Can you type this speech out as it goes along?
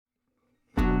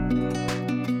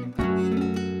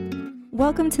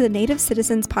Welcome to the Native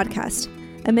Citizens Podcast,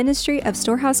 a ministry of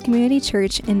Storehouse Community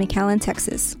Church in McAllen,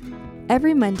 Texas.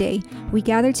 Every Monday, we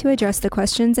gather to address the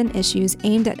questions and issues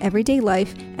aimed at everyday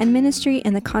life and ministry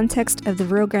in the context of the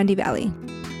Rio Grande Valley.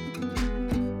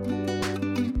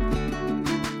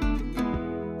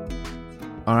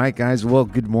 All right, guys. Well,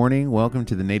 good morning. Welcome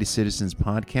to the Native Citizens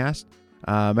Podcast.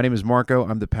 My name is Marco.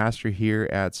 I'm the pastor here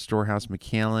at Storehouse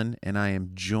McAllen, and I am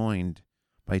joined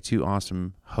by two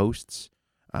awesome hosts.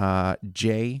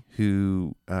 Jay,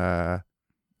 who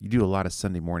you do a lot of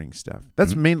Sunday morning stuff.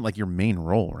 That's your main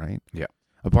role, right? Yeah.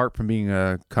 Apart from being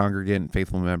a congregant,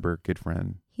 faithful member, good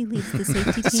friend. He leads the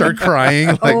safety team. Start crying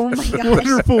like, oh my gosh.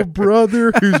 Wonderful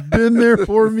brother who's been there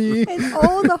for me. And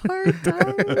all the hard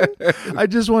times. I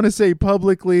just want to say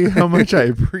publicly how much I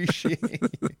appreciate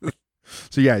you.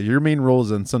 So yeah, your main role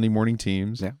is on Sunday morning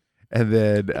teams. Yeah. And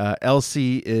then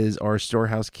Elsie is our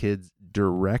Storehouse Kids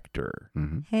director.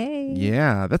 Mm-hmm. Hey.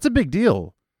 Yeah, that's a big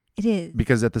deal. It is.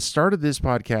 Because at the start of this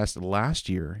podcast last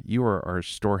year, you were our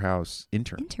Storehouse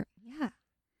intern. Yeah.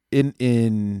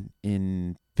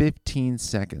 In 15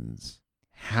 seconds,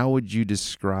 how would you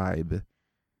describe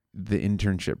the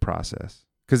internship process?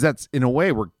 Because that's, in a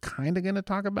way, we're kind of going to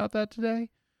talk about that today.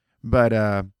 But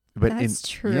that's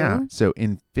true. Yeah. So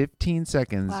in 15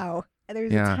 seconds. Wow.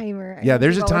 There's a timer. Yeah,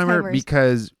 there's a timer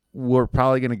because we're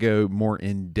probably going to go more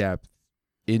in depth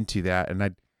into that.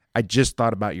 And I just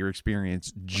thought about your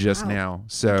experience just now.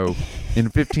 So in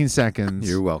 15 seconds.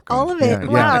 You're welcome. All of it.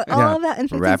 Wow. All of that in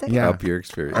 15 seconds. Up your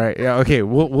experience. All right. Yeah. Okay.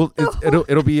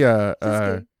 It'll be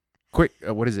a quick.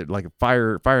 What is it like?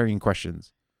 Firing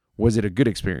questions. Was it a good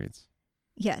experience?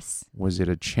 Yes. Was it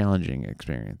a challenging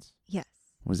experience? Yes.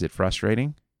 Was it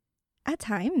frustrating? At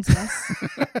times, yes.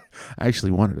 I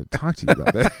actually wanted to talk to you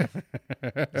about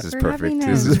that. This is We're perfect. having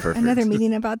This is perfect. Another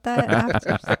meeting about that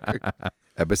after.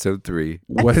 Episode 3.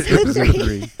 Episode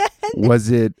 3. Was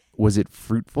it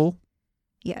fruitful?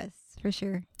 Yes, for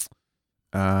sure.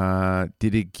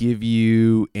 Did it give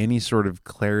you any sort of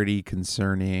clarity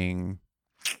concerning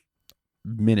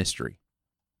ministry?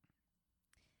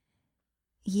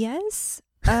 Yes.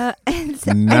 Not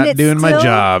doing my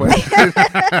job.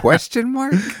 Question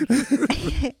mark?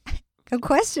 A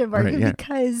question mark Right, yeah.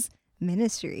 because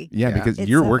ministry. Yeah, because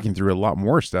you're working through a lot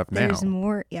more stuff now. There's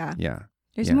more. Yeah. Yeah.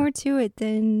 There's more to it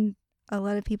than a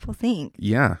lot of people think.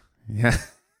 Yeah. Yeah.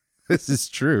 This is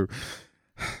true.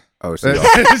 Oh, so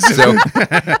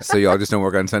y'all just don't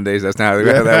work on Sundays? That's not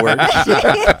how that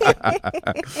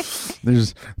works?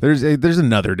 There's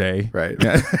another day. Right.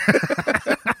 Yeah.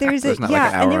 There's not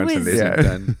like an hour on Sundays and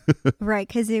done. Right,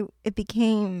 because it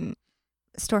became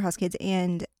Storehouse Kids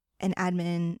and an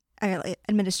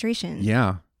administration.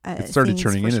 Yeah. It started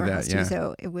turning into that. Yeah.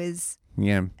 So it was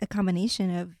a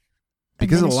combination of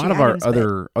because a lot of our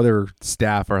items, other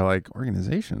staff are like,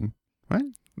 organization, what?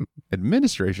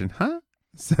 Administration, huh?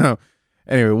 So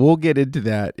anyway, we'll get into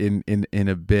that in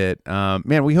a bit.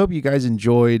 Man, we hope you guys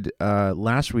enjoyed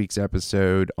last week's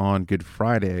episode on Good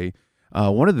Friday.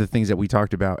 One of the things that we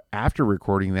talked about after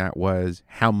recording that was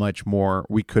how much more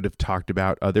we could have talked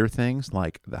about other things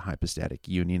like the hypostatic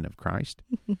union of Christ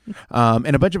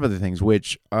and a bunch of other things,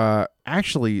 which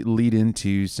actually lead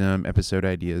into some episode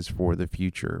ideas for the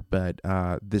future. But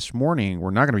this morning,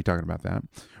 we're not going to be talking about that.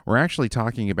 We're actually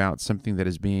talking about something that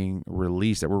is being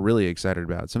released that we're really excited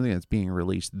about, something that's being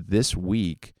released this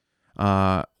week,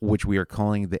 which we are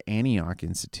calling the Antioch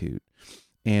Institute.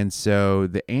 And so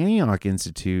the Antioch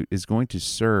Institute is going to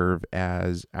serve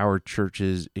as our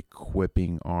church's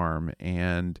equipping arm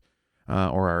and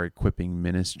or our equipping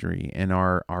ministry. And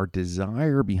our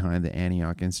desire behind the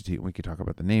Antioch Institute, we could talk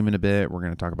about the name in a bit. We're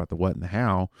going to talk about the what and the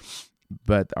how.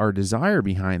 But our desire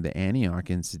behind the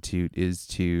Antioch Institute is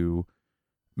to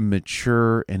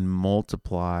mature and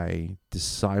multiply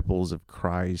disciples of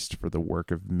Christ for the work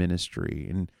of ministry.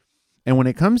 And when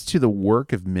it comes to the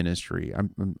work of ministry,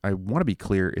 I want to be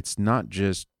clear, it's not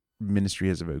just ministry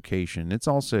as a vocation. It's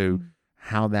also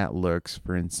how that looks,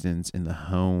 for instance, in the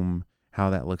home,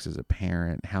 how that looks as a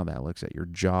parent, how that looks at your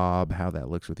job, how that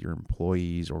looks with your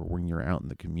employees or when you're out in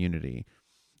the community.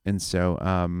 And so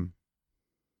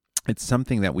it's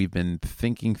something that we've been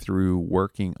thinking through,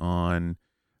 working on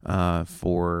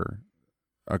for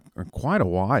quite a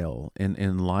while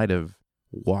in light of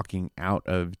walking out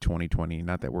of 2020.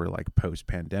 Not that we're like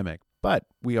post-pandemic, but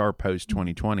we are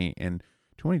post-2020, and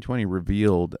 2020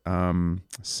 revealed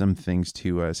some things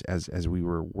to us as we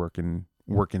were working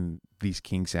these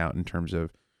kinks out in terms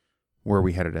of where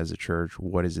we headed as a church.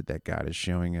 What is it that God is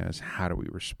showing us? How do we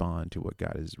respond to what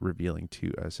God is revealing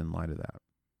to us in light of that?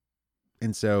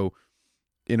 And so,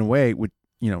 in a way,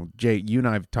 Jay, you and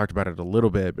I have talked about it a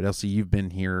little bit, but Elsie, you've been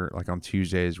here like on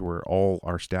Tuesdays where all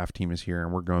our staff team is here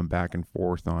and we're going back and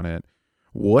forth on it.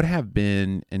 What have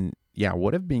been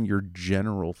your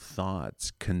general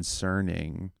thoughts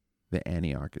concerning the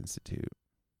Antioch Institute?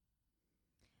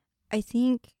 I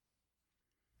think,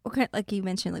 okay, like you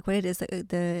mentioned, like what it is, like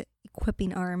the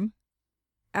equipping arm.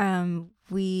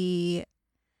 We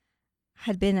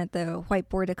had been at the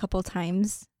whiteboard a couple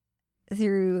times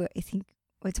through, I think,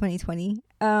 2020,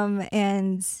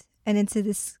 and into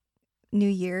this new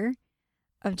year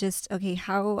of just, okay,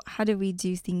 how do we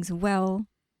do things well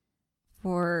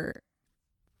for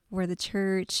the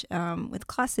church, with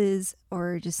classes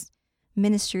or just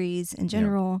ministries in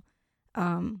general.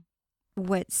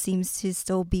 What seems to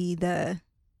still be the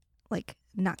like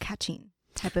not catching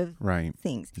type of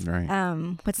things,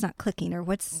 right? What's not clicking, or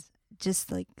what's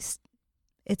just like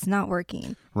it's not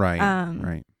working, right?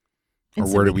 And or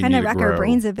so where do we kind need of to rack grow? our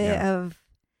brains a bit of,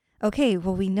 okay,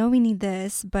 well, we know we need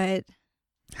this, but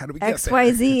how do we get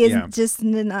XYZ is just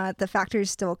not the factors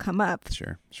still come up.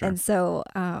 Sure. And so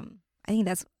I think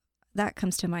that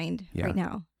comes to mind right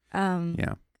now.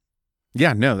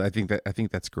 No, I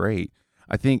think that's great.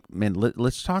 I think, man,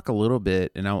 let's talk a little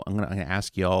bit, and I'm gonna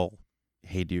ask y'all,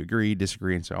 hey, do you agree,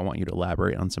 disagree? And so I want you to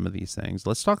elaborate on some of these things.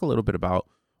 Let's talk a little bit about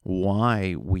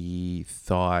why we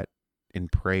thought and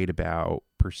prayed about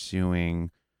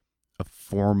pursuing a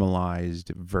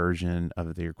formalized version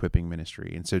of the equipping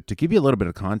ministry. And so to give you a little bit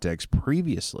of context,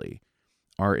 previously,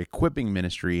 our equipping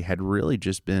ministry had really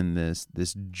just been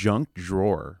this junk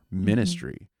drawer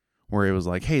ministry where it was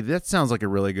like, hey, that sounds like a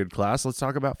really good class. Let's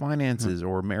talk about finances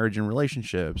or marriage and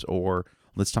relationships, or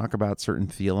let's talk about certain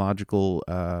theological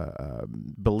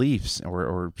beliefs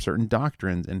or certain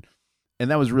doctrines. And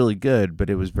that was really good,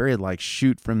 but it was very like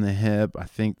shoot from the hip. I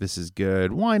think this is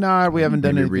good. Why not? We haven't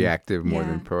done anything. Reactive more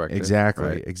than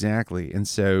proactive. Exactly. And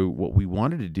so what we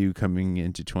wanted to do coming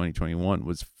into 2021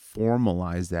 was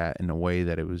formalize that in a way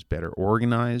that it was better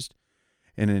organized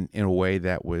and in a way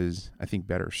that was, I think,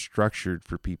 better structured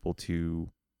for people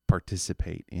to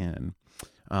participate in.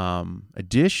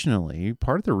 Additionally,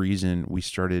 part of the reason we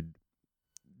started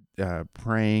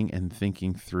praying and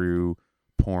thinking through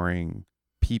pouring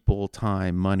people,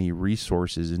 time, money,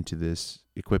 resources into this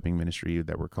equipping ministry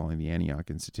that we're calling the Antioch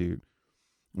Institute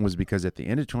was because at the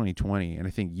end of 2020, and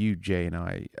I think you, Jay, and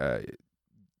I,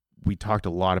 we talked a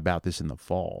lot about this in the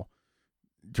fall.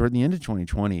 Toward the end of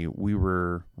 2020, we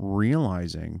were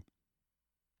realizing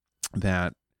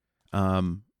that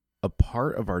a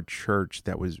part of our church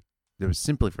that was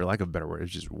simply, for lack of a better word, it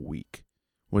was just weak,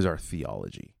 was our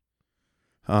theology.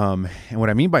 And what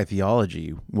I mean by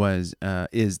theology is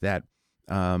that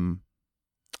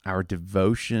our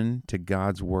devotion to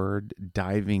God's word,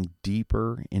 diving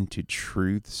deeper into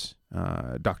truths,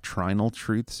 doctrinal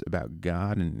truths about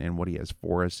God and what he has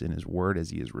for us in his word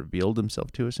as he has revealed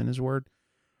himself to us in his word.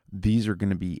 These are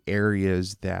going to be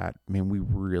areas that, man, we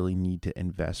really need to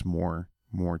invest more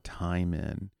time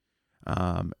in.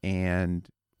 And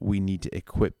we need to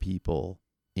equip people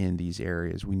in these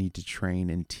areas. We need to train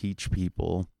and teach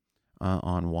people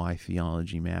on why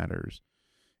theology matters.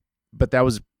 But that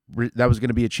was going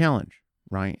to be a challenge,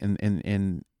 right? And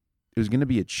it was going to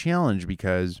be a challenge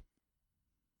because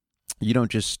you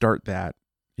don't just start that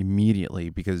immediately,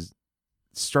 because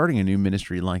starting a new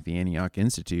ministry like the Antioch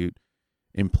Institute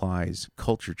implies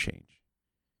culture change.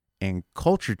 And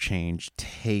culture change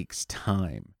takes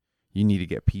time. You need to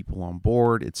get people on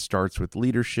board. It starts with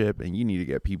leadership, and you need to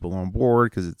get people on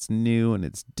board because it's new and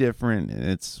it's different and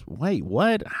it's, wait,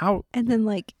 what? How? And then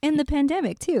like in the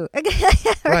pandemic too.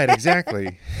 Right,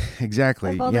 exactly.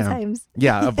 Of all the times.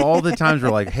 Yeah, of all the times we're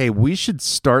like, hey, we should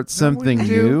start something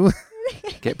new.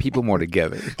 Get people more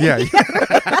together. Yeah.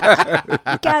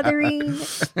 Gathering.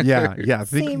 Yeah.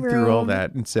 Thinking through all room.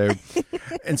 that. And so,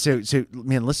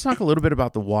 man, let's talk a little bit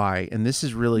about the why. And this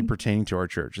is really pertaining to our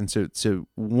church. And so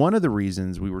one of the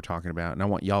reasons we were talking about, and I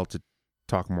want y'all to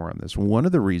talk more on this, one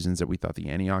of the reasons that we thought the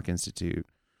Antioch Institute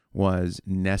was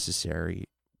necessary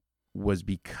was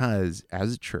because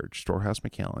as a church, Storehouse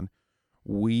McAllen,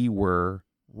 we are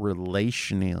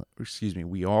relationally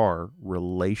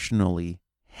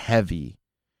heavy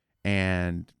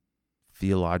and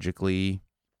theologically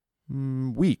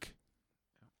weak.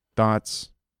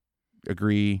 Thoughts,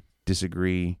 agree,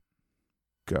 disagree,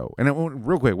 go. And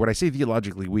real quick, when I say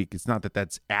theologically weak, it's not that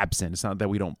that's absent. It's not that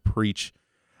we don't preach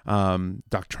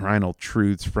doctrinal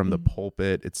truths from the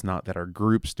pulpit. It's not that our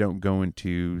groups don't go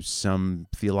into some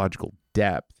theological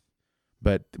depth.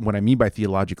 But what I mean by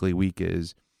theologically weak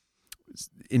is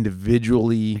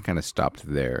individually. It kind of stopped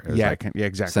there. It was Yeah, yeah,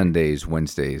 exactly. Sundays,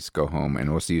 Wednesdays, go home,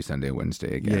 and we'll see you Sunday,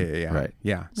 Wednesday again. Yeah. Right.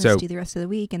 Yeah. Let's do the rest of the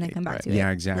week and then come back to it.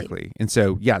 Yeah, exactly. And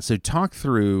so, so talk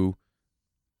through,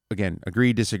 again,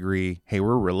 agree, disagree. Hey,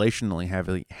 we're relationally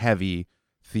heavy.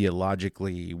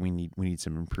 Theologically, we need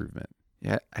some improvement.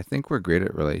 Yeah, I think we're great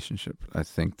at relationship. I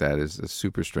think that is a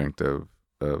super strength of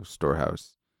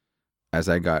Storehouse. As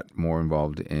I got more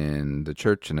involved in the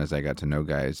church and as I got to know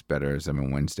guys better, as I'm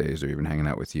on Wednesdays or even hanging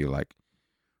out with you,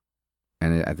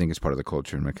 and I think it's part of the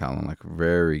culture in McAllen,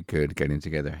 very good getting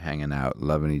together, hanging out,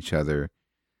 loving each other,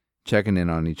 checking in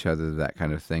on each other, that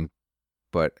kind of thing.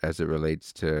 But as it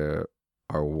relates to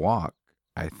our walk,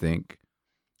 I think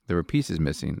there were pieces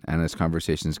missing. And as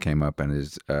conversations came up and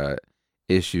as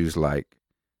issues like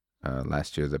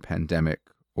last year, the pandemic,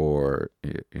 or,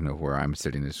 where I'm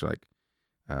sitting is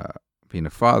being a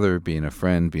father, being a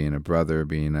friend, being a brother,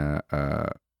 being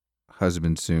a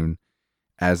husband soon.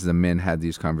 As the men had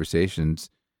these conversations,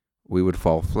 we would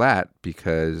fall flat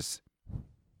because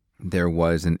there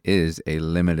was and is a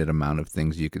limited amount of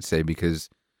things you could say because,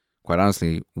 quite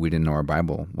honestly, we didn't know our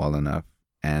Bible well enough.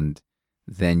 And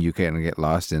then you can get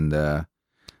lost in the,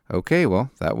 okay,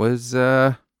 well, that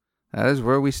is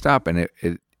where we stop. And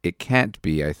it can't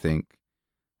be, I think,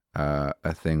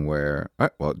 a thing where,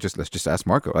 let's just ask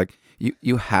Marco.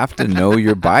 You have to know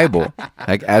your Bible.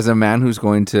 As a man who's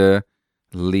going to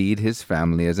lead his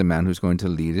family, as a man who's going to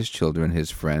lead his children, his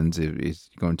friends, if he's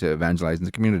going to evangelize in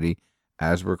the community,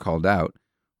 as we're called out,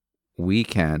 we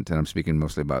can't, and I'm speaking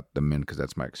mostly about the men because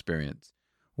that's my experience,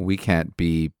 we can't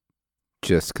be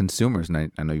just consumers.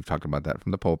 And I know you've talked about that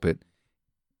from the pulpit.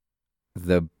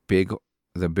 The big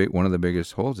one of the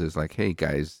biggest holes is hey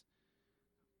guys,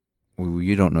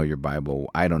 you don't know your Bible.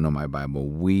 I don't know my Bible.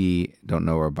 We don't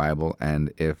know our Bible.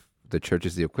 And if the church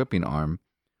is the equipping arm,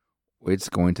 it's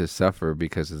going to suffer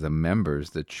because of the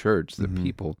members, the church, the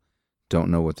people don't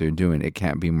know what they're doing. It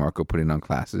can't be Marco putting on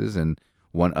classes and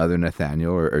one other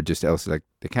Nathaniel or just else. It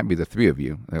can't be the three of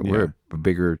you. We're a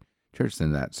bigger church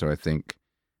than that. So I think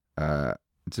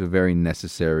it's a very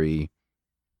necessary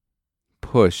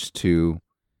push to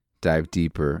dive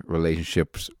deeper.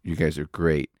 Relationships, you guys are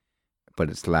great, but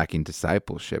it's lacking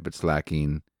discipleship. It's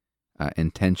lacking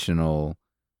intentional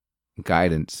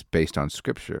guidance based on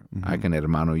Scripture. I can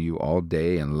hermano you all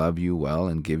day and love you well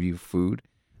and give you food,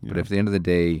 but if at the end of the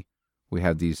day we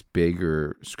have these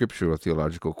bigger scriptural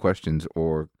theological questions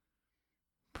or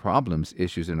problems,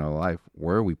 issues in our life,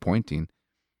 where are we pointing?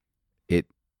 It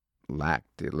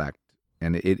lacked,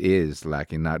 and it is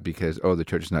lacking, not because, the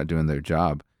church is not doing their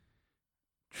job.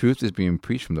 Truth is being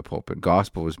preached from the pulpit.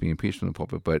 Gospel is being preached from the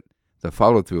pulpit, but the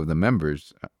follow-through of the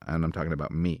members, and I'm talking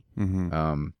about me,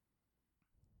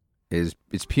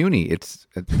 it's puny. It's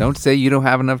don't say you don't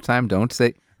have enough time. Don't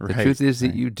say the truth is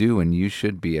that you do, and you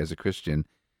should be, as a Christian,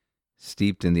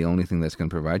 steeped in the only thing that's going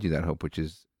to provide you that hope, which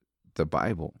is the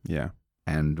Bible. Yeah.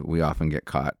 And we often get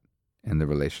caught in the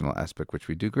relational aspect, which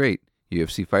we do great.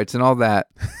 UFC fights and all that.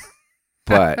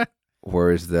 But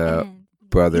where is the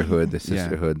brotherhood, the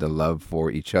sisterhood, the love for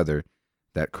each other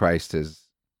that Christ has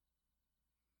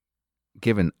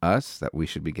given us that we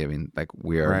should be giving?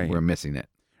 We're missing it.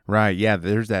 Right. Yeah.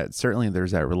 There's that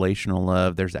relational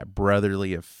love. There's that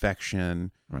brotherly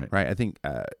affection. Right. I think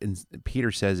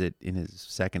Peter says it in his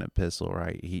second epistle.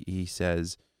 Right. He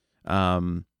says,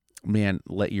 "Man,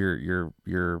 let your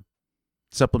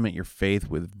supplement your faith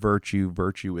with virtue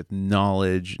with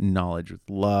knowledge with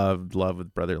love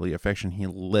with brotherly affection." He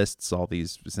lists all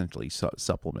these essentially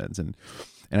supplements, and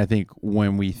I think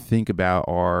when we think about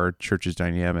our church's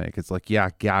dynamic, it's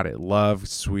got it. Love,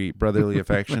 sweet, brotherly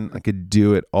affection. I could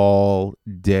do it all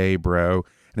day, bro.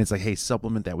 And it's hey,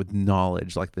 supplement that with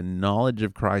knowledge, the knowledge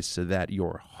of Christ, so that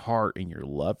your heart and your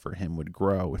love for him would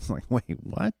grow. It's wait,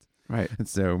 what? Right. And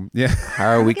so, how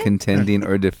are we contending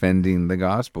or defending the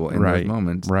gospel in those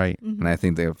moments? Right. And I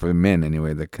think that for men,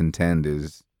 anyway, the contend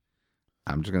is,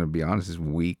 I'm just going to be honest, is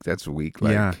weak. That's weak.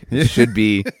 It should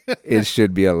be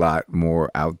a lot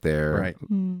more out there, right,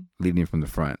 leading from the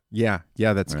front. Yeah,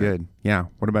 that's good. Yeah.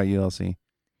 What about you, Elsie?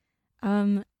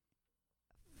 For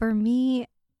me,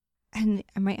 and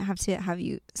I might have to have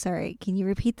you. Sorry, can you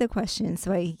repeat the question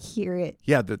so I hear it?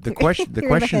 Yeah, the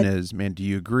question is, man, do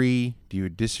you agree? Do you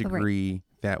disagree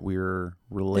that we're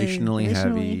relationally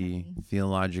heavy?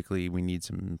 Theologically, we need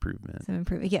some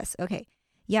improvement. Yes. Okay.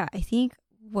 Yeah, I think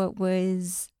what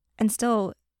was and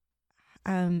still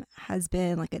has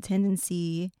been a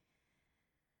tendency.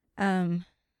 And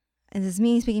this is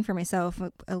me speaking for myself.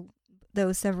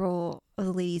 Though several of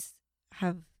the ladies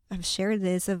have shared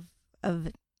this of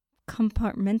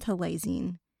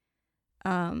compartmentalizing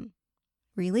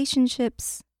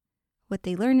relationships what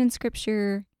they learn in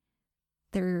Scripture,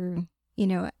 their,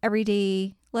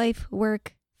 everyday life,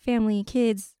 work, family,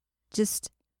 kids,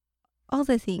 just all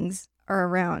the things are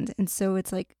around. And so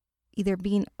it's like either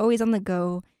being always on the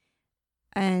go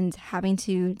and having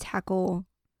to tackle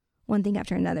one thing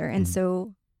after another. And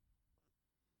so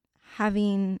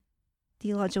having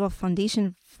theological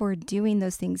foundation for doing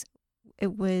those things, there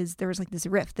was like this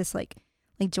rift, this like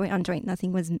joint on joint,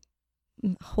 nothing was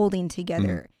holding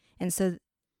together. And so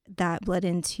that bled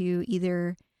into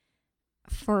either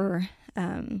for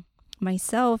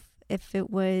myself, if it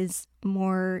was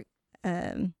more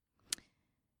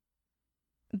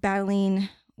battling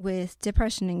with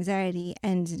depression, anxiety,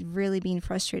 and really being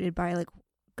frustrated by like,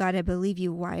 God, I believe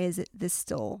you. Why is it this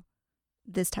still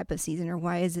this type of season, or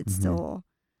why is it still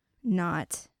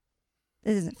not?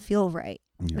 It doesn't feel right.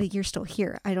 Yeah. Like you're still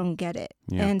here. I don't get it.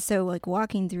 Yeah. And so like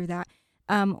walking through that,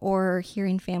 or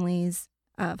hearing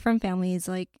from families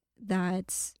like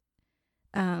that,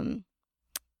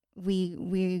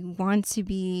 we want to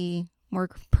be more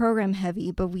program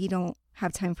heavy, but we don't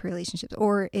have time for relationships,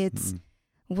 or it's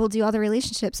we'll do all the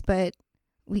relationships, but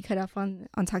we cut off on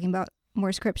talking about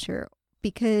more Scripture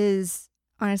because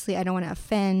honestly, I don't want to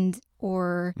offend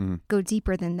or go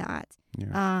deeper than that.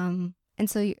 Yeah. And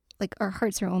so like our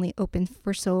hearts are only open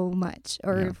for so much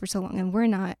or for so long, and we're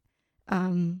not,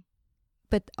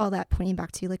 but all that pointing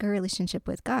back to like our relationship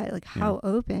with God, like how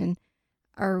open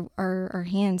are our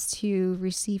hands to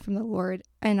receive from the Lord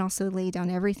and also lay down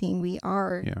everything we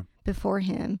are before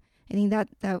Him. I think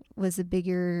that was a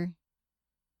bigger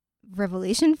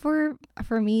revelation for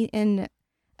me. And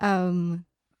I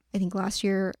think last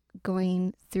year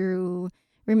going through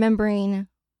remembering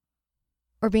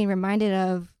or being reminded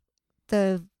of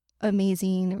the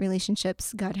amazing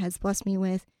relationships God has blessed me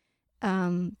with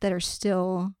that are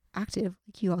still active,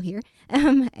 like you all here,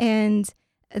 and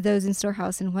those in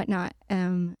Storehouse and whatnot,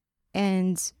 and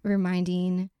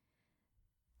the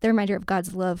reminder of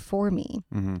God's love for me,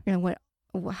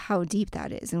 how deep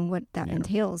that is and what that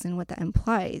entails and what that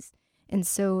implies. And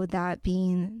so that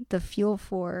being the fuel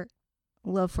for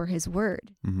love for His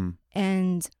word,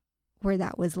 and where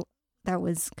that was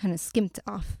kind of skimped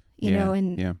off,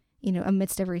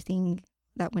 amidst everything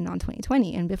that went on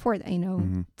 2020 and before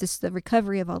that, just the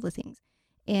recovery of all the things.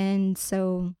 And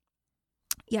so,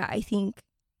 I think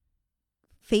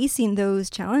facing those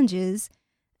challenges,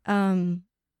 a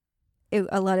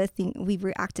lot of things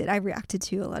I reacted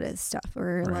to a lot of stuff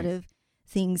or a lot of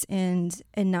things and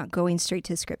not going straight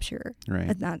to Scripture.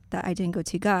 Right. Not that I didn't go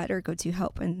to God or go to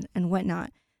help and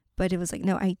whatnot, but it was like,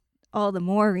 no, all the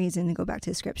more reason to go back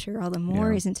to Scripture, all the more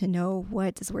reason to know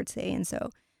what does the Word say. And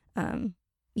so,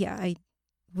 I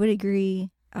would agree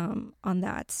on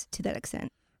that to that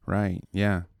extent. Right.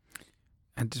 Yeah.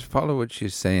 And to follow what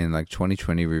she's saying, like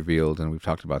 2020 revealed, and we've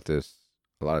talked about this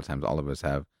a lot of times, all of us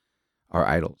have, our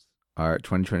idols. Our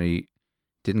 2020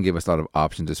 didn't give us a lot of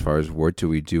options as far as what do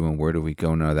we do and where do we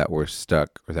go now that we're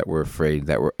stuck or that we're afraid,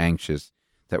 that we're anxious,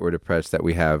 that we're depressed, that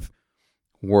we have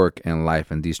work and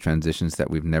life and these transitions that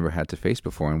we've never had to face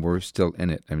before, and we're still in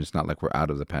it. I mean, it's not like we're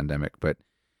out of the pandemic, but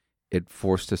it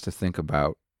forced us to think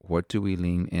about what do we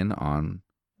lean in on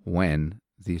when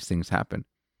these things happen.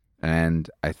 And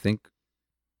I think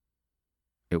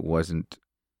it wasn't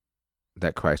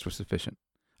that Christ was sufficient.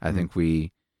 I think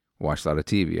we watched a lot of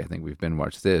TV. I think we've been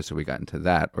watched this, or we got into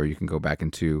that, or you can go back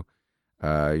into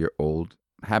your old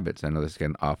habits. I know this is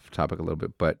getting off topic a little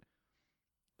bit, but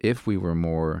if we were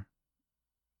more,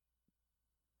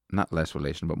 not less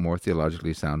relational, but more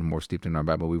theologically sound, more steeped in our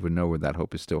Bible, we would know where that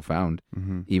hope is still found,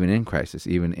 even in crisis,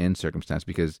 even in circumstance.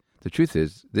 Because the truth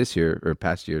is, this year or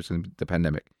past year is going to be the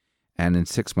pandemic, and in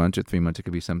 6 months or 3 months, it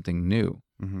could be something new.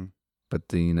 But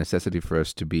the necessity for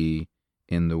us to be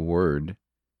in the Word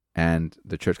and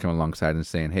the church come alongside and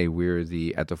saying, hey, we're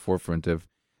at the forefront of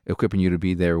equipping you to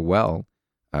be there well,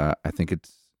 I think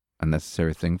it's a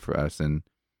necessary thing for us. And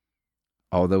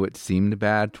although it seemed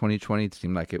bad, 2020, it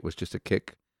seemed like it was just a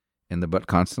kick in the butt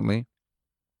constantly,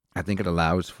 I think it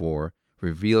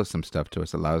reveals some stuff to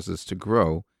us, allows us to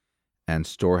grow, and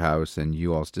Storehouse and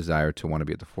you all's desire to want to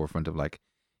be at the forefront of like,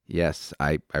 yes,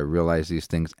 I realize these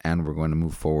things and we're going to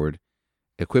move forward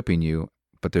equipping you,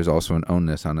 but there's also an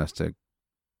onus on us to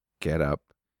get up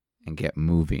and get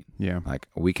moving. Yeah. Like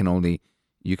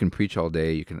you can preach all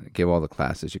day, you can give all the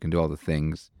classes, you can do all the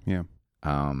things. Yeah.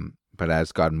 But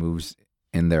as God moves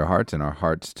in their hearts and our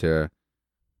hearts to,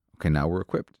 okay, now we're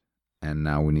equipped and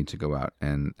now we need to go out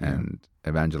and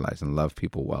evangelize and love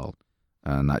people well,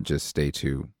 not just stay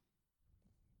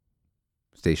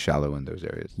shallow in those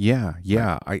areas. Yeah.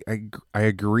 Yeah. Right. I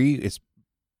agree.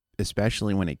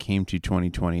 Especially when it came to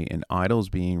 2020 and idols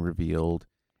being revealed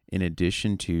in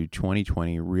addition to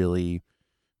 2020 really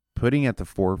putting at the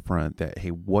forefront that, hey,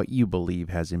 what you believe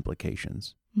has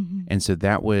implications. Mm-hmm. And so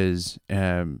that was,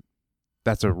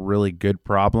 that's a really good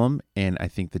problem. And I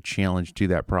think the challenge to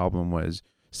that problem was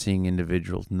seeing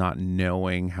individuals not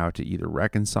knowing how to either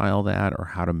reconcile that or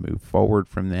how to move forward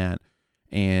from that.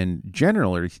 And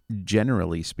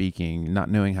generally speaking, not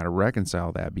knowing how to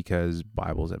reconcile that because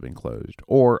Bibles have been closed.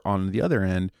 Or on the other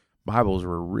end, Bibles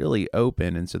were really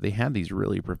open, and so they had these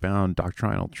really profound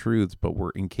doctrinal truths, but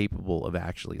were incapable of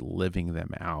actually living them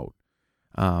out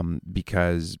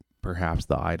because perhaps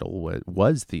the idol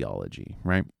was theology,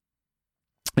 right?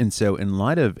 And so, in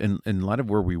light of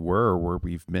where we were or where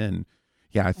we've been,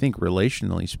 yeah, I think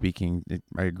relationally speaking,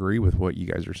 I agree with what you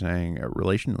guys are saying.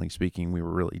 Relationally speaking, we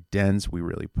were really dense. We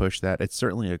really pushed that. It's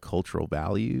certainly a cultural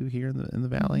value here in the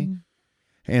Valley. Mm-hmm.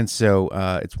 And so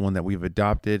it's one that we've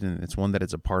adopted, and it's one that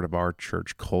is a part of our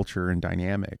church culture and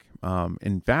dynamic.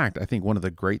 In fact, I think one of the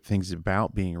great things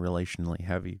about being relationally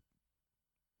heavy,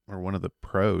 or one of the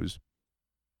pros,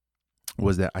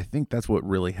 was that I think that's what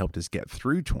really helped us get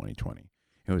through 2020.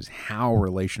 It was how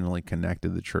relationally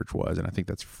connected the church was, and I think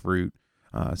that's fruit,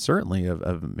 certainly of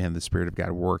the Spirit of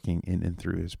God working in and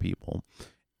through His people.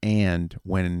 And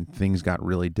when things got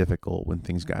really difficult, when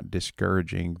things got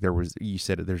discouraging, you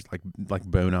said it, there's like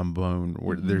bone on bone,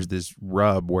 where there's this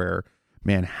rub where,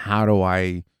 man, how do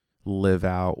I live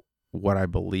out what I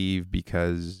believe?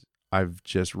 Because I've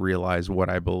just realized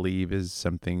what I believe is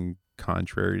something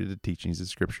contrary to the teachings of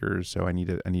Scripture. So I need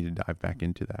to dive back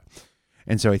into that.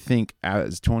 And so I think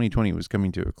as 2020 was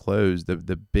coming to a close,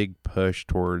 the big push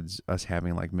towards us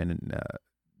having like men and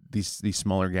these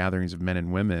smaller gatherings of men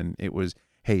and women, it was,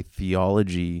 hey,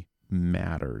 theology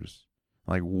matters.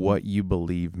 Like what you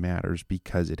believe matters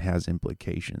because it has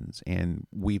implications. And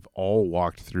we've all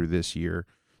walked through this year,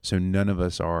 so none of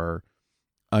us are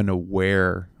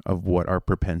unaware of what our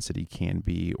propensity can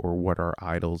be or what our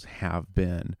idols have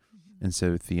been. And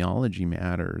so theology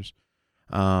matters.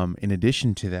 In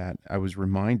addition to that, I was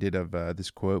reminded of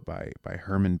this quote by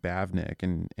Herman Bavinck,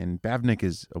 and Bavinck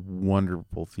is a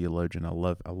wonderful theologian. I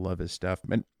love his stuff.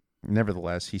 But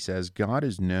nevertheless, he says, God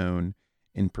is known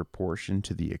in proportion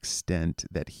to the extent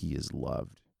that He is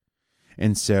loved.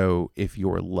 And so if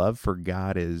your love for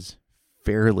God is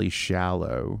fairly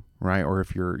shallow, right, or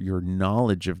if your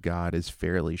knowledge of God is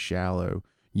fairly shallow,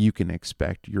 you can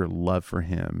expect your love for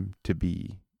Him to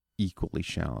be equally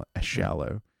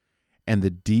shallow. And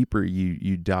the deeper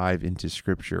you dive into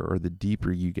Scripture, or the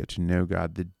deeper you get to know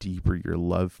God, the deeper your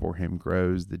love for Him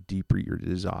grows, the deeper your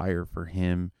desire for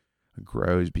Him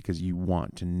grows, because you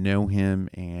want to know Him,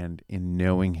 and in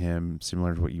knowing Him,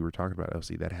 similar to what you were talking about,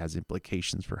 Elsie, that has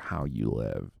implications for how you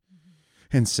live.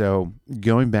 And so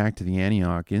going back to the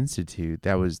Antioch Institute,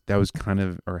 that was kind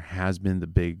of, or has been the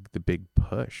big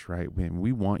push, right? When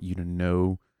we want you to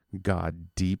know God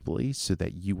deeply so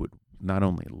that you would not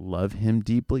only love Him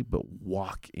deeply, but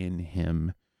walk in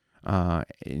Him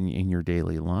in your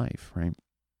daily life, right?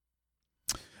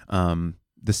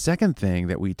 The second thing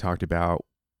that we talked about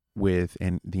with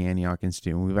the Antioch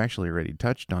Institute, and we've actually already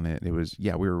touched on it, it was,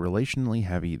 we were relationally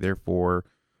heavy, therefore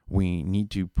we need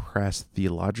to press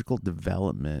theological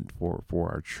development for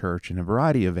our church in a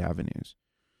variety of avenues.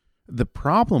 The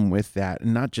problem with that,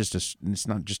 and it's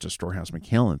not just a Storehouse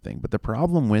McAllen thing, but the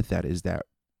problem with that is that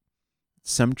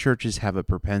some churches have a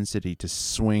propensity to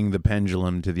swing the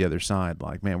pendulum to the other side.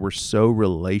 Like, man, we're so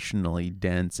relationally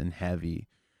dense and heavy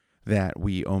that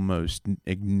we almost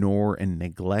ignore and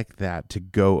neglect that to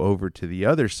go over to the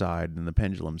other side, and the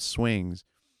pendulum swings.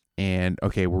 And,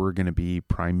 okay, we're going to be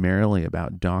primarily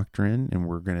about doctrine, and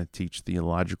we're going to teach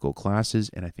theological classes,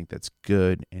 and I think that's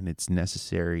good, and it's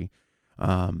necessary,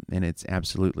 and it's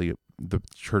absolutely the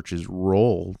church's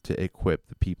role to equip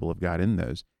the people of God in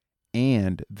those.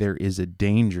 And there is a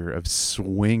danger of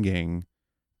swinging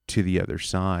to the other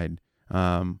side.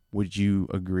 Would you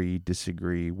agree,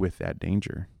 disagree with that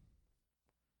danger?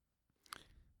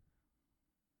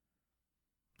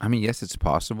 I mean, yes, it's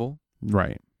possible.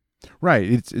 Right.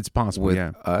 It's possible. With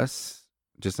yeah. us,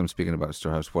 just I'm speaking about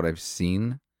Storehouse. What I've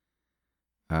seen,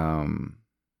 I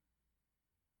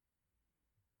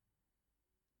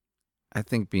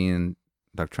think being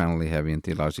doctrinally heavy and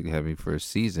theologically heavy for a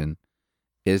season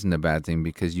isn't a bad thing,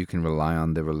 because you can rely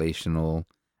on the relational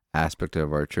aspect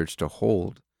of our church to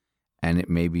hold, and it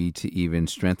may be to even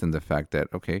strengthen the fact that,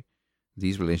 okay,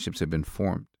 these relationships have been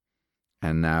formed,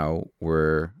 and now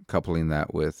we're coupling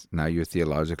that with, now you're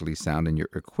theologically sound and you're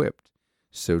equipped,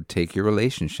 so take your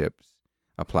relationships,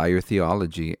 apply your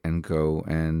theology, and go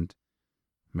and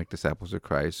make disciples of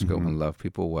Christ, go and love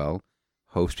people well,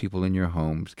 host people in your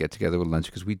homes, get together with lunch,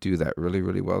 because we do that really,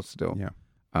 really well still. Yeah.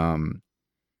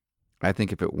 I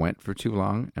think if it went for too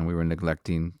long and we were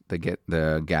neglecting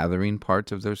the gathering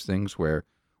parts of those things, where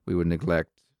we would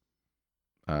neglect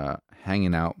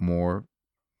hanging out more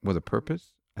with a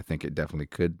purpose, I think it definitely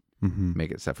could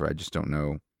make it suffer. I just don't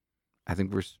know. I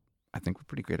think we're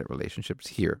pretty great at relationships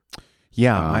here.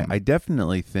 Yeah, I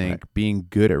definitely think being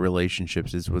good at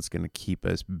relationships is what's going to keep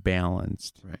us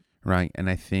balanced, right? And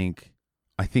I think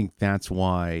that's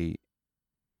why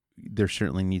there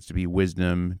certainly needs to be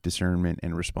wisdom, discernment,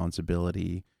 and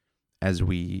responsibility as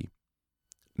we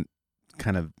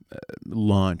kind of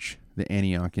launch the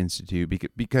Antioch Institute,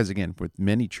 because again, with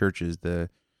many churches, the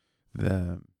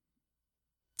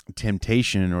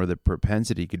temptation or the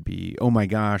propensity could be, oh my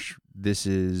gosh,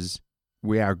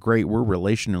 we are great, we're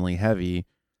relationally heavy.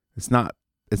 It's not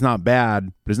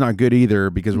bad, but it's not good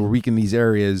either because we're weak in these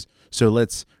areas. So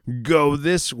let's go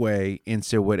this way. And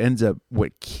so what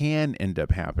can end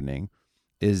up happening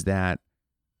is that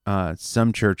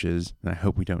some churches, and I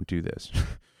hope we don't do this,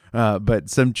 but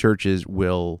some churches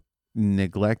will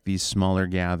neglect these smaller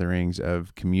gatherings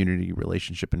of community,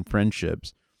 relationship, and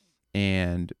friendships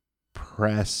and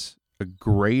press a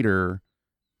greater,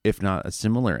 if not a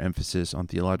similar, emphasis on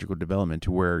theological development,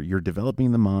 to where you're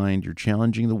developing the mind, you're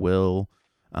challenging the will,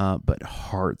 but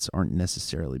hearts aren't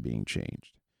necessarily being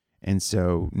changed. And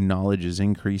so knowledge is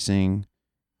increasing,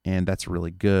 and that's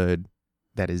really good.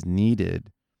 That is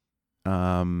needed.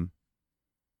 What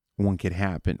can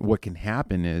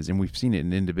happen is, and we've seen it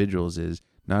in individuals, is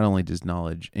not only does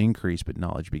knowledge increase, but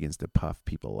knowledge begins to puff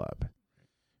people up,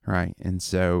 right? And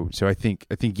so I think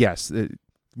yes,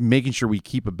 making sure we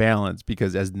keep a balance,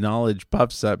 because as knowledge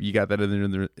puffs up, you got that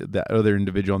other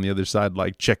individual on the other side,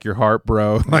 like, check your heart,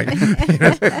 bro, like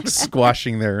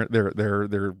squashing their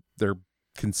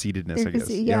conceitedness, I guess.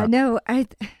 Yeah, no,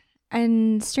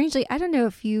 and strangely, I don't know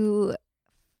if you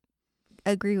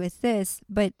agree with this,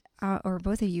 but or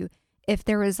both of you, if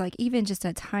there was like even just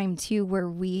a time too where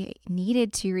we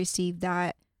needed to receive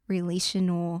that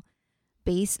relational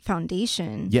base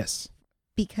foundation. Yes.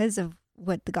 Because of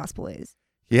what the gospel is.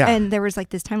 Yeah. And there was like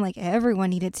this time like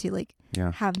everyone needed to like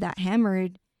have that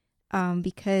hammered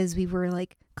because we were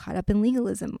like caught up in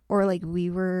legalism, or like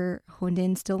we were honed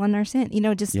in still on our sin,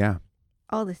 just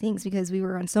all the things, because we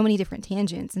were on so many different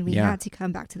tangents, and we had to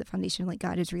come back to the foundation, like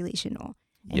God is relational,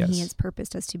 and he has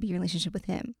purposed us to be in relationship with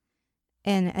him.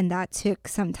 And that took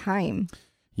some time.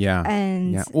 Yeah.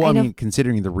 And well, I mean,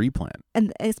 considering the replant.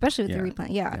 And especially with the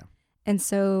replant, And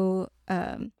so,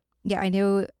 I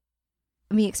know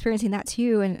me experiencing that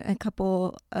too, and a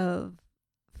couple of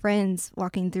friends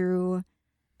walking through,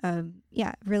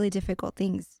 really difficult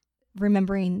things,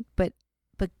 remembering, but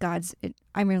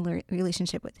I'm in a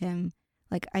relationship with him.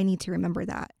 Like, I need to remember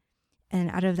that. And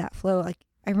out of that flow, like,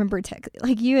 I remember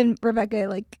like you and Rebecca,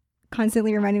 like,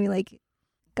 constantly reminding me, like,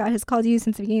 God has called you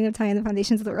since the beginning of time, the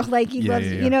foundations of the world. Like, he loves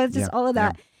you, it's just all of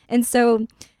that. Yeah. And so,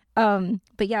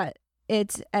 but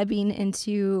it's ebbing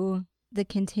into the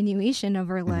continuation of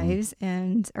our lives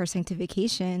and our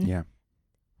sanctification. Yeah.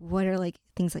 What are like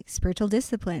things like spiritual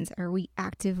disciplines? Are we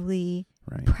actively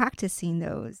practicing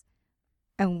those?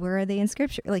 And where are they in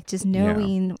scripture? Like, just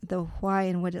knowing the why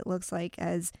and what it looks like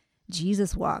as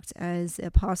Jesus walked, as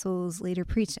apostles later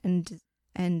preached and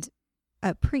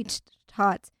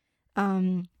taught,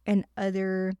 and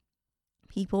other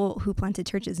people who planted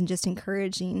churches, and just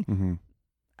encouraging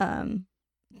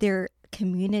their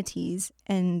communities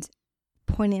and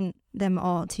pointing them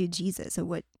all to Jesus, of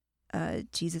what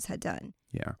Jesus had done.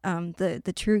 Yeah.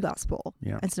 The true gospel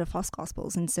instead of false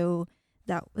gospels. And so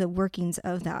that the workings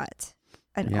of that,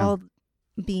 and all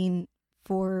being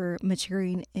for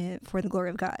maturing for the glory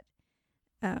of God.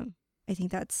 I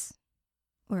think that's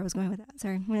where I was going with that.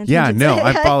 Sorry.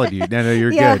 I followed you. No,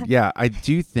 you're good. Yeah, I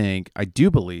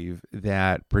do believe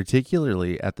that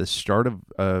particularly at the start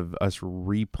of us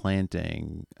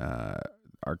replanting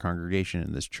our congregation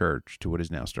in this church to what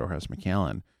is now Storehouse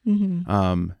McAllen,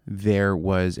 there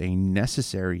was a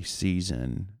necessary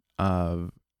season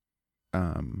of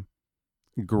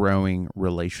growing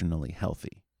relationally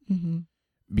healthy.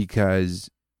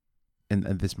 Because, and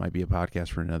this might be a podcast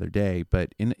for another day,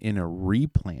 but in a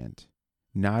replant,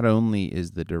 not only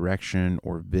is the direction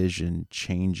or vision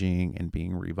changing and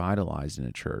being revitalized in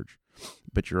a church,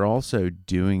 but you're also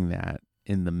doing that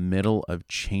in the middle of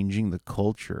changing the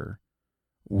culture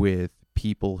with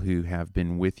people who have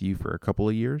been with you for a couple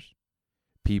of years,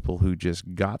 people who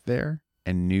just got there,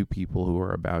 and new people who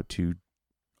are about to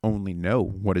only know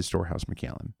what is Storehouse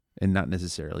McAllen and not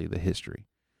necessarily the history.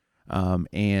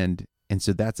 And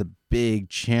so that's a big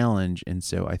challenge. And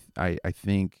so I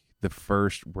think the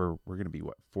first, we're going to be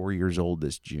 4 years old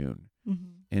this June.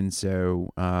 And so,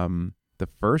 the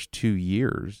first 2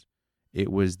 years,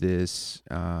 it was this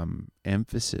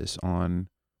emphasis on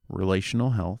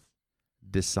relational health,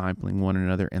 discipling one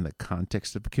another in the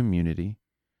context of community.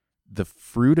 The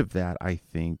fruit of that, I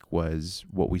think, was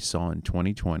what we saw in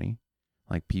 2020,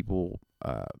 like people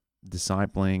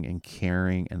discipling and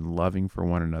caring and loving for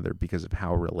one another because of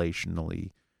how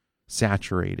relationally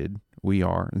saturated we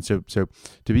are. And so to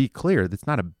be clear, that's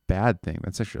not a bad thing.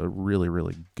 That's actually a really,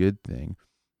 really good thing.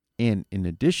 And in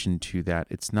addition to that,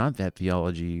 it's not that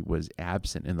theology was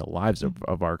absent in the lives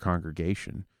of our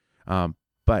congregation.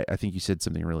 But I think you said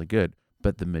something really good.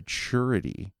 But the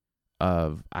maturity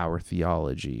of our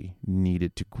theology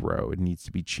needed to grow. It needs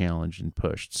to be challenged and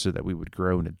pushed so that we would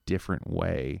grow in a different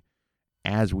way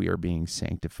as we are being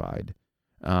sanctified.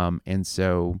 And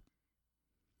so,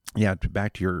 yeah,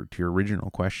 back to your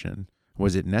original question,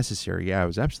 was it necessary? Yeah, it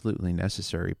was absolutely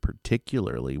necessary,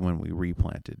 particularly when we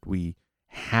replanted. We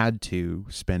had to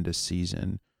spend a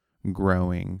season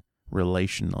growing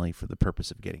relationally for the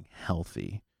purpose of getting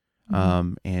healthy.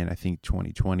 And I think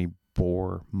 2020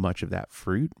 bore much of that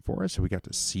fruit for us. So we got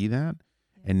to see that.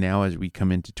 And now as we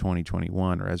come into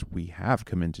 2021, or as we have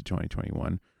come into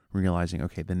 2021, realizing,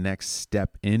 okay, the next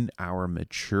step in our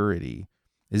maturity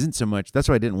isn't so much, that's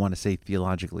why I didn't want to say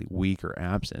theologically weak or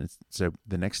absent. So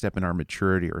the next step in our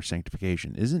maturity or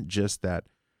sanctification isn't just that,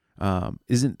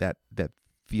 that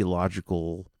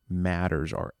theological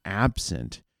matters are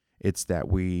absent. It's that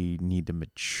we need to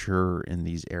mature in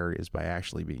these areas by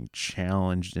actually being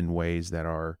challenged in ways that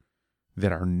are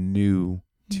new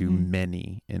to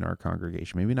many in our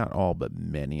congregation. Maybe not all, but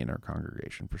many in our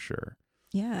congregation for sure.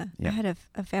 Yeah. I had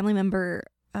a family member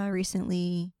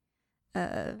recently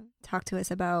talk to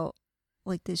us about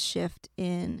like this shift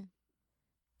in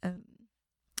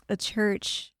a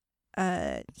church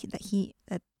that he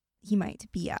might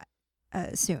be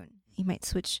at soon. He might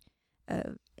switch.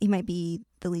 He might be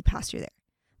the lead pastor there.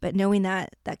 But knowing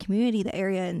that community, the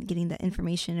area, and getting the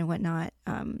information and whatnot,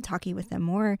 talking with them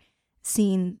more,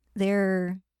 seeing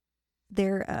their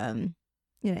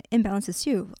imbalances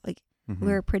too. Like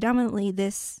we're predominantly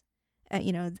this,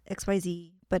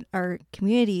 XYZ, but our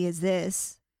community is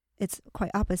this. It's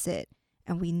quite opposite,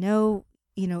 and we know,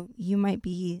 you might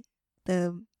be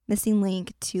the missing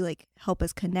link to like help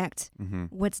us connect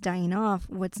what's dying off,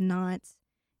 what's not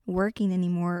working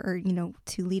anymore, or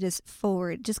to lead us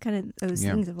forward. Just kind of those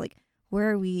things of like,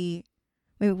 where are we?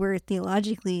 Maybe we're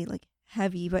theologically like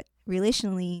heavy, but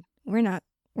relationally we're not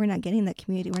getting that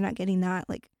community. We're not getting that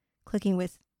like clicking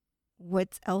with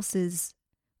what else is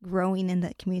growing in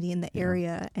that community, in the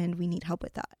area, and we need help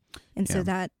with that. And so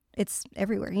that it's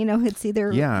everywhere. It's either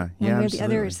one way or the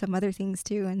other, or some other things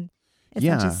too. And it's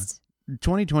not just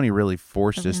 2020 really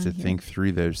forced us to think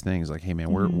through those things. Like, hey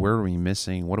man, where are we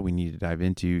missing? What do we need to dive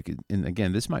into? And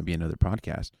again, this might be another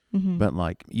podcast, but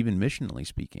like even missionally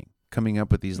speaking, coming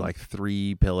up with these like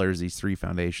 3 pillars, these 3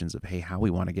 foundations of, hey, how we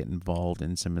want to get involved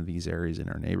in some of these areas in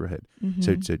our neighborhood.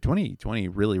 So 2020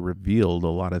 really revealed a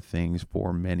lot of things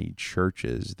for many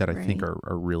churches that I think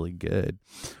are really good.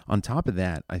 On top of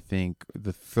that, I think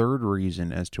the third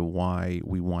reason as to why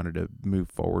we wanted to move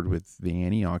forward with the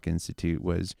Antioch Institute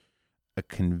was a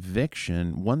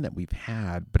conviction, one that we've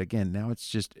had, but again, now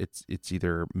it's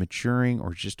either maturing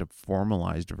or just a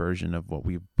formalized version of what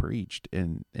we've preached.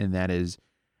 And that is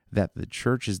that the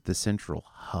church is the central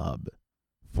hub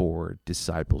for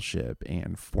discipleship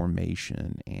and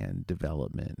formation and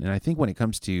development. And I think when it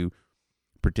comes to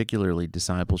particularly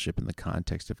discipleship in the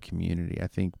context of community, I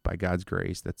think by God's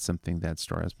grace, that's something that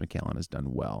Storehouse McAllen has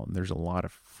done well. And there's a lot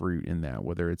of fruit in that,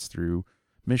 whether it's through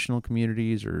missional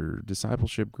communities or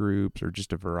discipleship groups or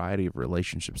just a variety of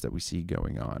relationships that we see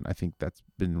going on. I think that's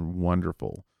been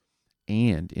wonderful.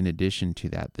 And in addition to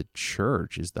that, the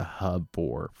church is the hub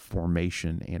for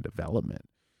formation and development.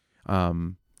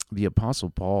 The Apostle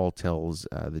Paul tells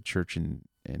the church in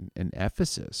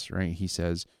Ephesus, right? He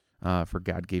says, for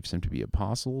God gave some to be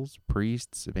apostles,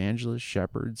 priests, evangelists,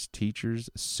 shepherds,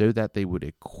 teachers, so that they would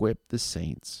equip the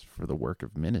saints for the work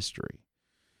of ministry.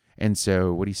 And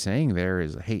so what he's saying there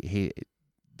is, hey,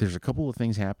 there's a couple of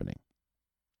things happening.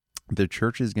 The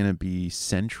church is going to be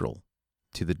central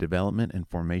to the development and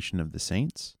formation of the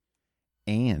saints.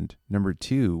 And number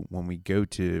 2, when we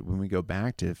go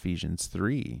back to Ephesians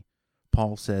 3,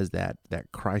 Paul says that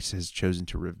Christ has chosen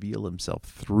to reveal himself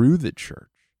through the church.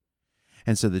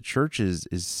 And so the church is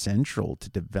central to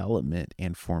development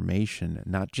and formation,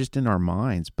 not just in our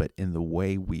minds, but in the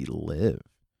way we live,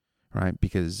 right?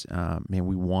 Because,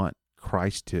 we want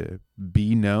Christ to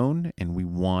be known and we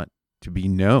want to be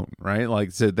known, right?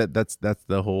 Like, so that's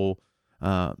the whole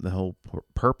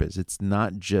purpose. It's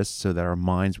not just so that our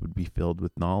minds would be filled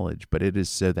with knowledge, but it is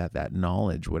so that that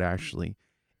knowledge would actually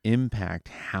impact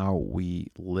how we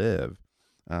live.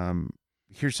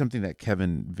 Here's something that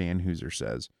Kevin Van Hooser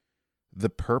says. The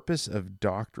purpose of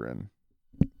doctrine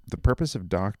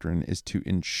is to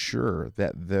ensure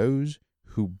that those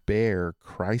who bear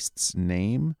Christ's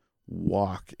name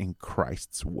walk in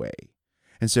Christ's way.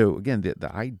 And so again,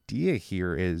 the idea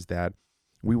here is that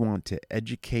we want to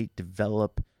educate,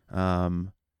 develop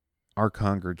our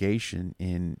congregation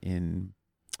in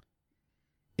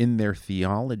their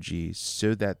theology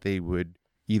so that they would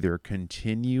either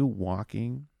continue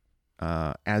walking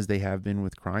as they have been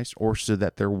with Christ, or so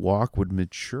that their walk would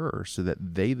mature, so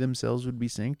that they themselves would be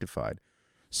sanctified,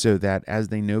 so that as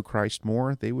they know Christ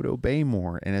more, they would obey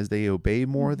more. And as they obey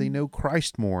more, they know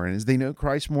Christ more. And as they know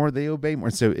Christ more, they obey more.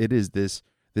 So it is this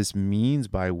means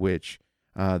by which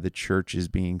the church is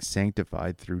being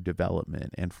sanctified through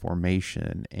development and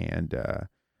formation and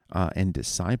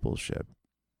discipleship.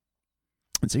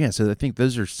 And so, so I think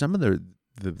those are some of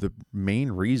the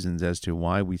main reasons as to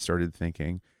why we started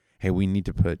thinking, hey, we need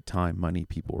to put time, money,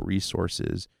 people,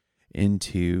 resources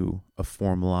into a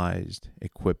formalized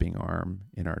equipping arm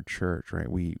in our church,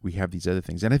 right? We have these other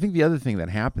things. And I think the other thing that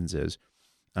happens is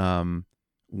one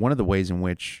of the ways in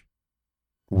which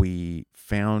we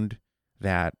found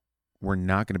that we're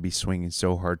not going to be swinging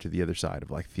so hard to the other side of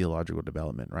like theological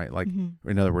development, right? Like,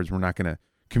 in other words,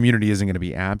 community isn't going to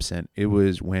be absent. It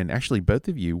was when actually both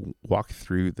of you walked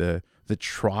through the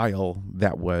trial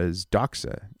that was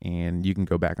Doxa, and you can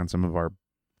go back on some of our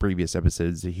previous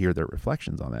episodes to hear their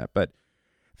reflections on that. But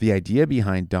the idea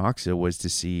behind Doxa was to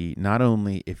see not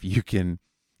only if you can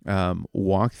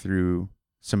walk through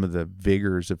some of the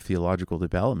vigors of theological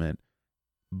development,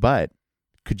 but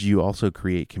could you also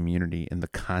create community in the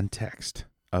context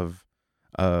of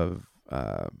a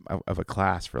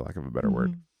class, for lack of a better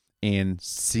word, and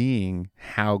seeing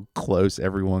how close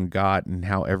everyone got and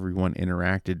how everyone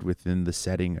interacted within the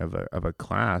setting of a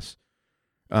class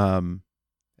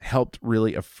helped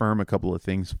really affirm a couple of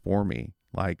things for me.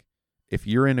 Like, if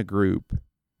you're in a group,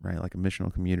 right, like a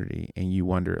missional community, and you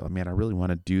wonder, oh, man, I really want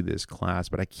to do this class,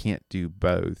 but I can't do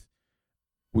both.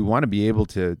 We want to be able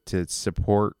to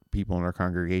support people in our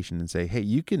congregation and say, hey,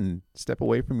 you can step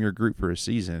away from your group for a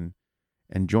season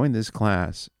and join this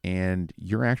class, and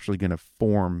you're actually going to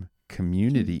form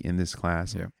community in this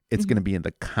class. Yeah. It's going to be in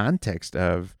the context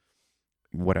of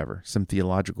whatever, some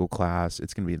theological class.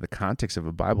 It's going to be in the context of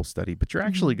a Bible study, but you're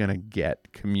actually going to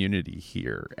get community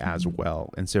here as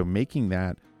well. And so making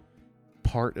that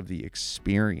part of the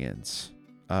experience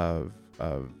of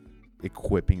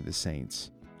equipping the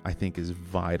saints, I think, is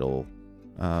vital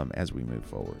as we move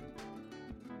forward.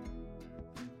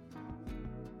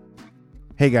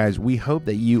 Hey guys, we hope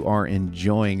that you are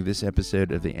enjoying this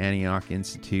episode of the Antioch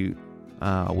Institute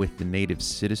with the native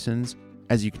citizens.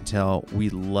 As you can tell, we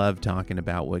love talking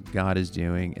about what God is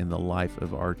doing in the life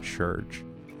of our church.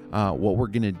 What we're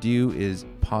going to do is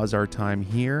pause our time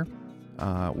here.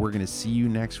 We're going to see you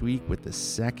next week with the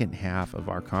second half of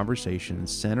our conversation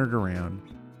centered around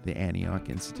the Antioch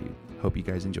Institute. Hope you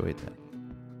guys enjoy it then.